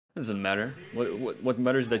Doesn't matter. What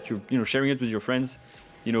matters is that you're sharing it with your friends.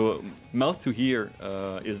 Mouth to ear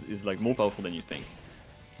is like more powerful than you think.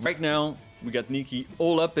 Right now, we got Nicki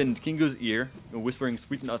all up in Kingu's ear, whispering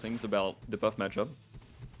sweet nothings about the Puff matchup.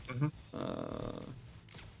 Mm-hmm.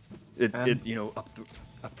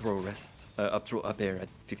 Up throw rest, up throw up air at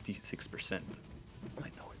 56%. I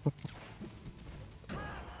know it.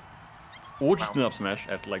 Or just an up smash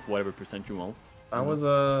at like whatever percent you want. That was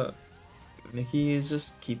Nicki is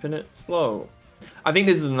just keeping it slow. I think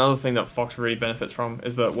this is another thing that Fox really benefits from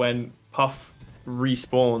is that when Puff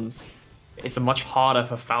respawns, it's much harder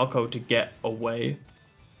for Falco to get away.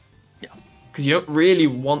 Yeah. Because you don't really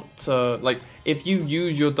want to, like, if you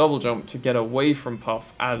use your double jump to get away from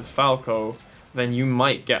Puff as Falco, then you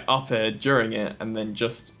might get up air during it and then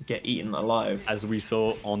just get eaten alive. As we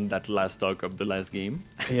saw on that last stock of the last game.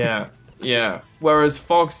 Yeah, yeah. Whereas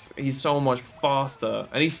Fox, he's so much faster,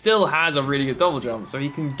 and he still has a really good double jump, so he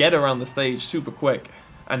can get around the stage super quick.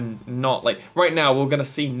 And not like right now, we're gonna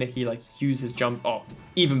see Nicki like use his jump. Oh,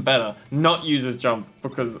 even better, not use his jump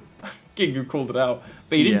because Kingu called it out,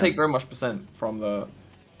 but he didn't take very much percent from the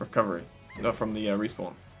recovery, no, from the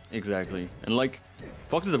respawn. Exactly, and like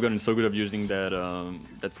Foxes have gotten so good at using that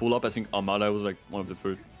that full up. I think Armada was like one of the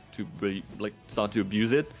first to really like start to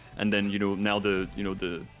abuse it, and then now the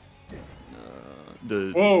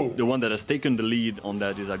the one that has taken the lead on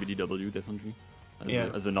that is IBDW definitely,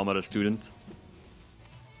 as an Armada student.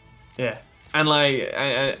 Yeah, and like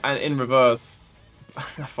and in reverse,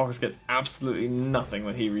 Fox gets absolutely nothing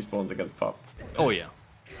when he respawns against Puff. Oh yeah,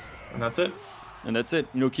 and that's it. And that's it.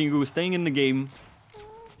 Kingu staying in the game.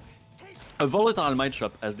 A volatile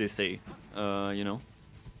matchup, as they say.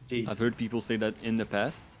 Indeed. I've heard people say that in the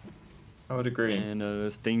past. I would agree.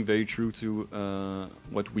 And staying very true to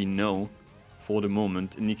what we know for the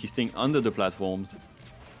moment. Nicki staying under the platforms.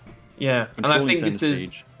 Yeah, and I think this is.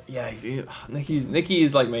 Yeah, Nicki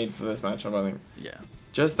is like made for this matchup. I think. Yeah.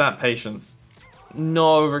 Just that patience,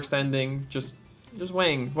 no overextending, just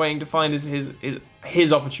waiting to find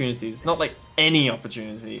his opportunities. Not like any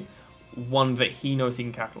opportunity, one that he knows he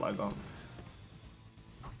can capitalize on.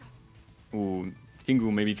 Ooh,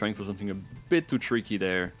 Kingu maybe trying for something a bit too tricky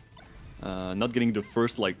there. Not getting the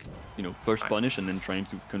first first punish and then trying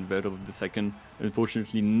to convert over the second.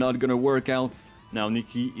 Unfortunately, not gonna work out. Now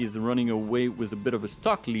Nicki is running away with a bit of a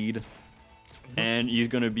stock lead. And he's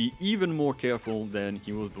gonna be even more careful than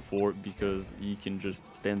he was before because he can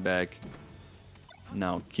just stand back.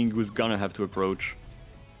 Now Kingu's gonna have to approach.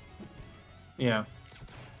 Yeah.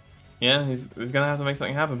 Yeah, he's gonna have to make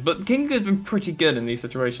something happen. But Kingu's been pretty good in these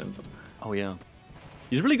situations. Oh yeah.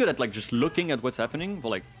 He's really good at like just looking at what's happening for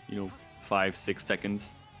like, 5-6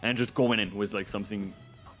 seconds and just going in with like something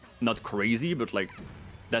not crazy, but like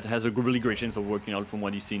that has a really great chance of working out from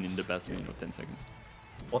what he's seen in the past 10 seconds.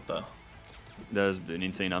 What the? That's an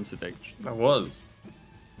insane AMS attack. That was.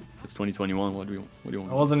 It's 2021. What do you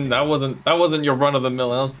want? That wasn't your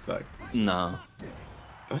run-of-the-mill AMS attack. Nah.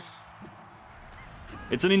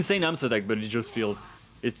 It's an insane AMS attack, but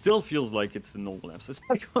it still feels like it's a normal AMS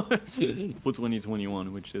attack for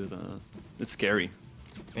 2021, which is it's scary.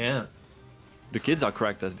 Yeah. The kids are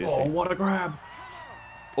cracked, as they say. Oh, what a grab!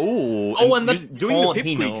 Oh, and that's doing the pip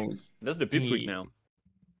squeak. That's the pip squeak now.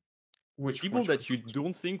 Which people that you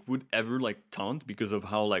don't think would ever like taunt because of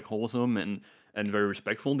how like wholesome and very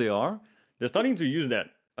respectful they are, they're starting to use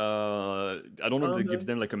that. I don't know if it gives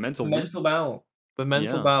them like a mental boost. Battle. The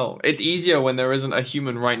mental battle. It's easier when there isn't a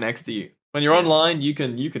human right next to you. When you're online, you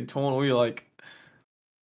can taunt all you like.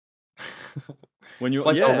 When you it's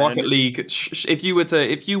like a Rocket League. If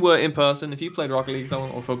you were in person, if you played Rocket League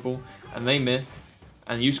someone or football and they missed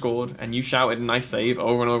and you scored and you shouted "nice save"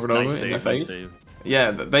 over and over and over in their face.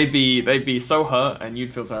 Yeah, they'd be so hurt and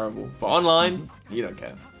you'd feel terrible. But online, you don't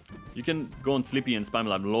care. You can go on Flippy and spam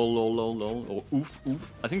like lol lol lol lol or oof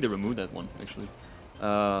oof. I think they removed that one actually.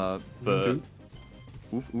 But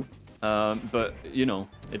oof oof. But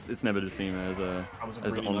it's never the same as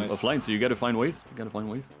really offline. So you gotta find ways.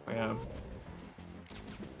 Yeah.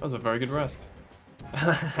 That was a very good rest.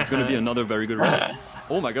 It's gonna be another very good rest.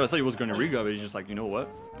 Oh my god, I thought he was gonna re-grab it. He's just like, you know what?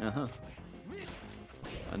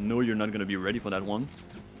 I know you're not gonna be ready for that one.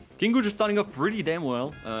 Kingu just starting off pretty damn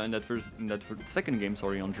well in that second game,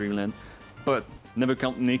 on Dreamland, but never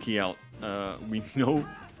count Nicki out. We know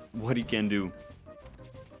what he can do.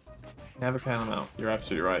 Never count him out. You're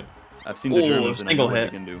absolutely right. I've seen the Germans and I know what he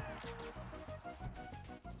can do.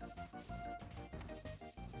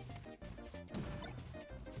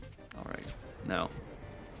 All right, now.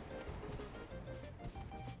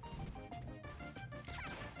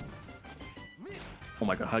 Oh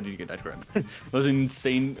my god, how did you get that grab? That was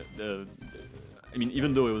insane. mean,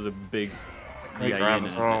 even though it was a big Great DI grab in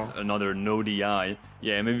as and well. another no DI,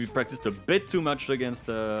 yeah, maybe practiced a bit too much against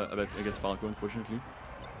Falco, unfortunately.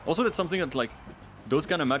 Also, that's something that, like, those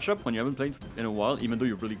kind of matchup, when you haven't played in a while, even though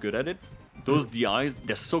you're really good at it, those DIs,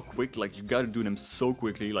 they're so quick, like, you gotta do them so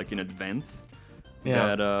quickly, like, in advance,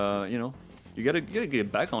 Yeah. that, you know, you gotta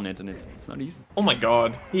get back on it, and it's not easy. Oh my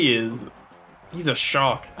god, he's a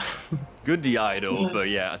shark. Good DI, though, but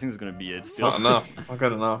yeah, I think it's gonna be it still. Not enough. Not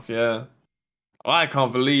good enough, yeah. I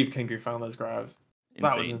can't believe Kingu found those grabs.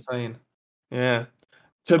 That was insane. Yeah.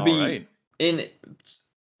 To All be right. in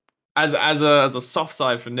as a soft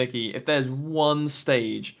side for Nicki, if there's one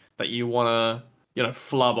stage that you wanna,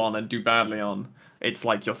 flub on and do badly on, it's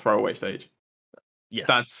like your throwaway stage.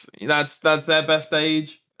 Yes. That's their best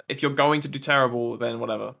stage. If you're going to do terrible, then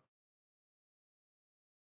whatever.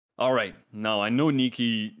 All right. Now, I know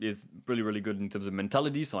Nicki is really, really good in terms of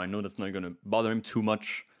mentality, so I know that's not going to bother him too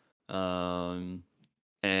much. And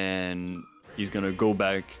he's going to go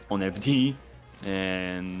back on FD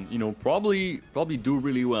and, probably do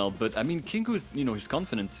really well. But, I mean, Kingu's, his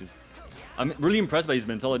confidence is... I'm really impressed by his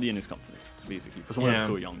mentality and his confidence, basically, for someone that's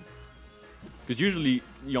so young. Because usually,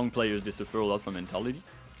 young players, they suffer a lot from mentality.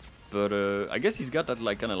 But I guess he's got that,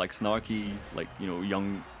 kind of snarky,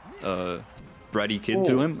 young... bratty kid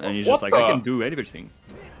to him, and he's just like, I can do everything.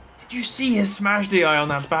 Did you see his smash DI on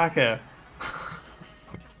that back air?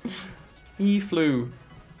 He flew.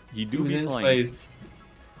 He was in flying. space.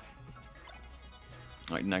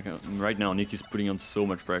 Right now, Nicki's putting on so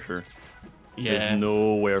much pressure. Yeah. There's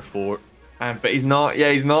nowhere for... But he's not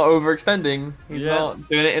overextending. He's not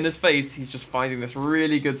doing it in his face. He's just finding this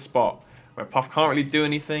really good spot where Puff can't really do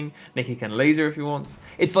anything. Nicki can laser if he wants.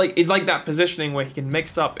 It's like that positioning where he can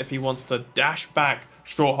mix up if he wants to dash back,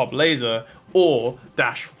 straw hop laser, or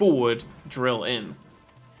dash forward, drill in.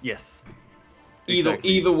 Yes.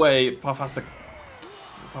 Either way, Puff has to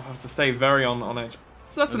stay very on edge.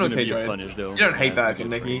 So that's an okay trade. Punish, though. You don't hate that if you're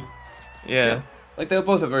Nicki. Yeah. Like they're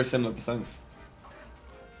both at very similar percents.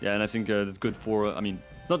 Yeah, and I think it's good for. I mean,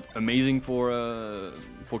 it's not amazing for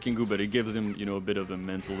Kingu, but it gives him, a bit of a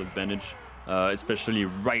mental advantage, especially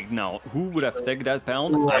right now. Who would have taken that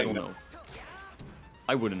pound? I don't know.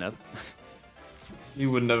 I wouldn't have. You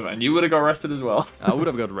wouldn't have, and you would have got arrested as well. I would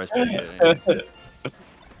have got arrested.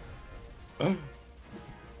 Yeah.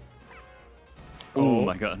 Oh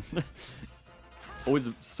my god. Always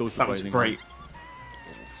so surprising. That was great.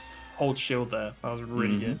 Hold shield there. That was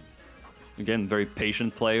really good. Again, very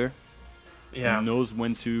patient player. Yeah. He knows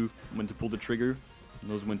when to pull the trigger,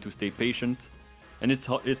 knows when to stay patient, and it's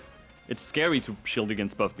scary to shield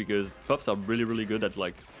against Puff because Puffs are really, really good at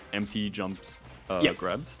empty jumps,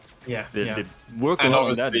 grabs. Yeah. They work a lot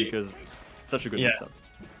on that because it's such a good mix-up.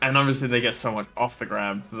 And obviously they get so much off the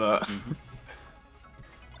grab that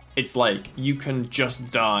it's like you can just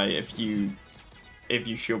die if you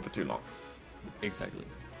shield for too long. Exactly.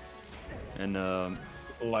 And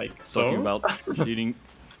talking about shielding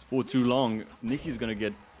for too long, Nicki's gonna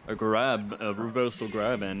get a reversal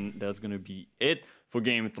grab, and that's gonna be it for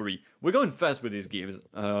game 3. We're going fast with these games.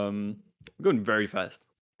 We're going very fast.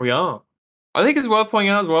 We are. I think it's worth pointing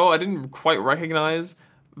out as well. I didn't quite recognize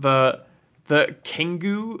the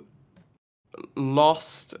Kingu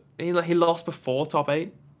lost. He lost before top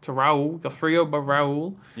 8 to Raul. Got 3-0 by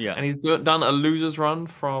Raul. Yeah. And he's done a loser's run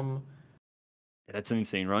from. That's an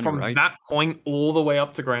insane run, from right? that point all the way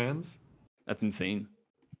up to Grands. That's insane.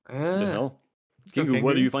 Yeah. The hell? Kingu,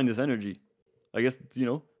 where do you find this energy? I guess,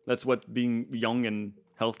 that's what being young and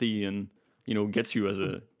healthy and, gets you as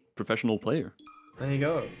a professional player. There you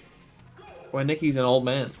go. Well, Nicki's an old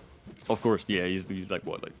man. Of course, yeah, he's like,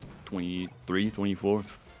 what, 23, 24?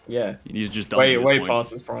 Yeah. He's just done way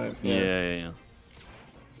past his prime. Yeah.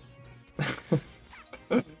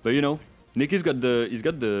 But, Nicki's got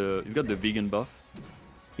the vegan buff.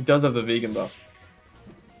 He does have the vegan buff.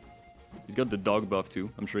 He's got the dog buff too.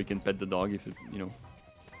 I'm sure he can pet the dog if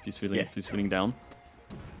he's feeling down.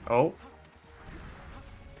 Oh.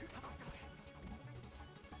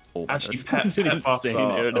 Actually, pet buffs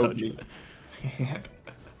are OP.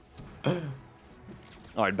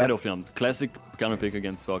 Alright, Battlefield. Classic counter pick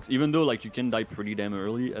against Fox. Even though you can die pretty damn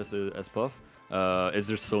early as Puff, it's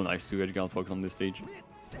just so nice to edge guard Fox on this stage.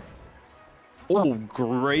 Oh,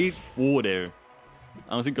 great forward air.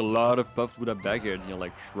 I don't think a lot of Puffs would have back aired,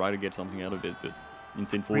 try to get something out of it, but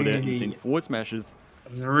insane forward air, insane forward smashes.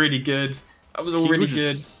 That was really good. That was all really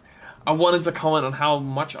good. I wanted to comment on how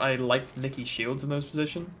much I liked Nicki's shields in those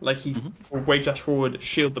positions. He wave dash forward,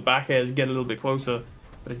 shield the back airs, get a little bit closer,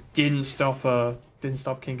 but it didn't stop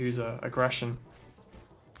Kingu's aggression.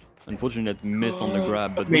 Unfortunately, that miss on the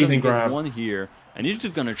grab, but amazing grab. One here, And he's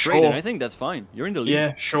just gonna trade, and I think that's fine. You're in the lead.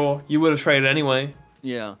 Yeah, sure. You would have traded anyway.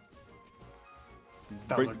 Yeah.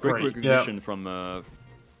 That was Great recognition from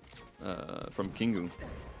Kingu.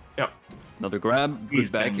 Yep. Another grab,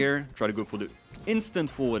 good back air. Try to go for the instant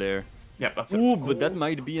forward air. Yep, that's it. Ooh, but that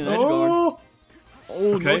might be an edge guard.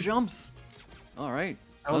 Oh, no jumps. All right.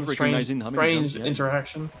 That was a recognizing how many jumps, yeah.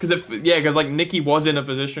 interaction. Because like Nicki was in a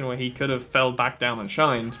position where he could have fell back down and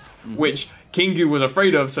shined, which Kingu was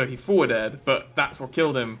afraid of, so he forward aired, but that's what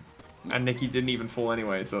killed him. And Nicki didn't even fall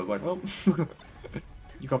anyway, so I was like, well,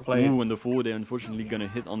 you got played. Ooh, and the forward air unfortunately gonna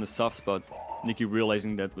hit on the soft spot. Nicki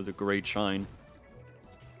realizing that was a great shine.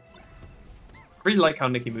 Really like how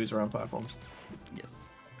Nicki moves around platforms. Yes.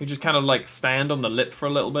 He just kind of like stand on the lip for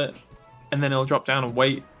a little bit, and then he'll drop down and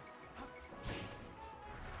wait.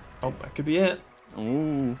 Oh, that could be it.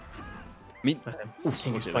 Ooh. I mean, that was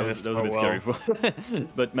a bit scary,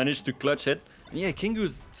 but managed to clutch it. And yeah,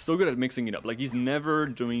 Kingu's so good at mixing it up. Like he's never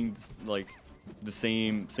doing like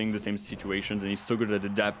saying the same situations, and he's so good at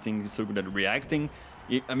adapting. He's so good at reacting.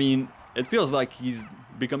 I mean, it feels like he's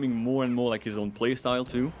becoming more and more like his own playstyle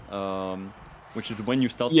too. Which is when you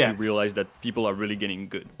start to realize that people are really getting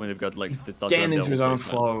good when they've got like getting into his own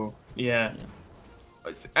flow. Yeah.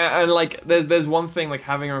 And like there's one thing like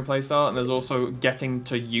having your own playstyle, and there's also getting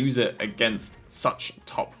to use it against such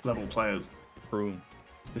top level players. True.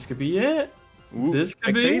 This could be it. Ooh, this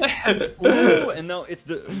could be it. Ooh, and now it's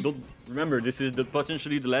remember, this is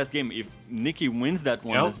potentially the last game. If Nicki wins that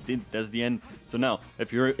one, that's the end. So now,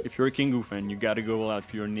 if you're a Kingu fan, you gotta go all out.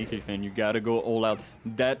 If you're a Nicki fan, you gotta go all out.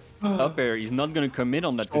 That up air, he's not gonna commit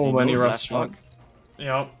on that because he knows last shot.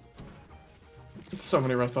 Yep. So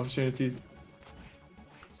many rest opportunities.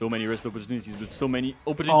 So many rest opportunities, but so many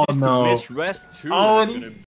opportunities to miss rest too. Oh, Gonna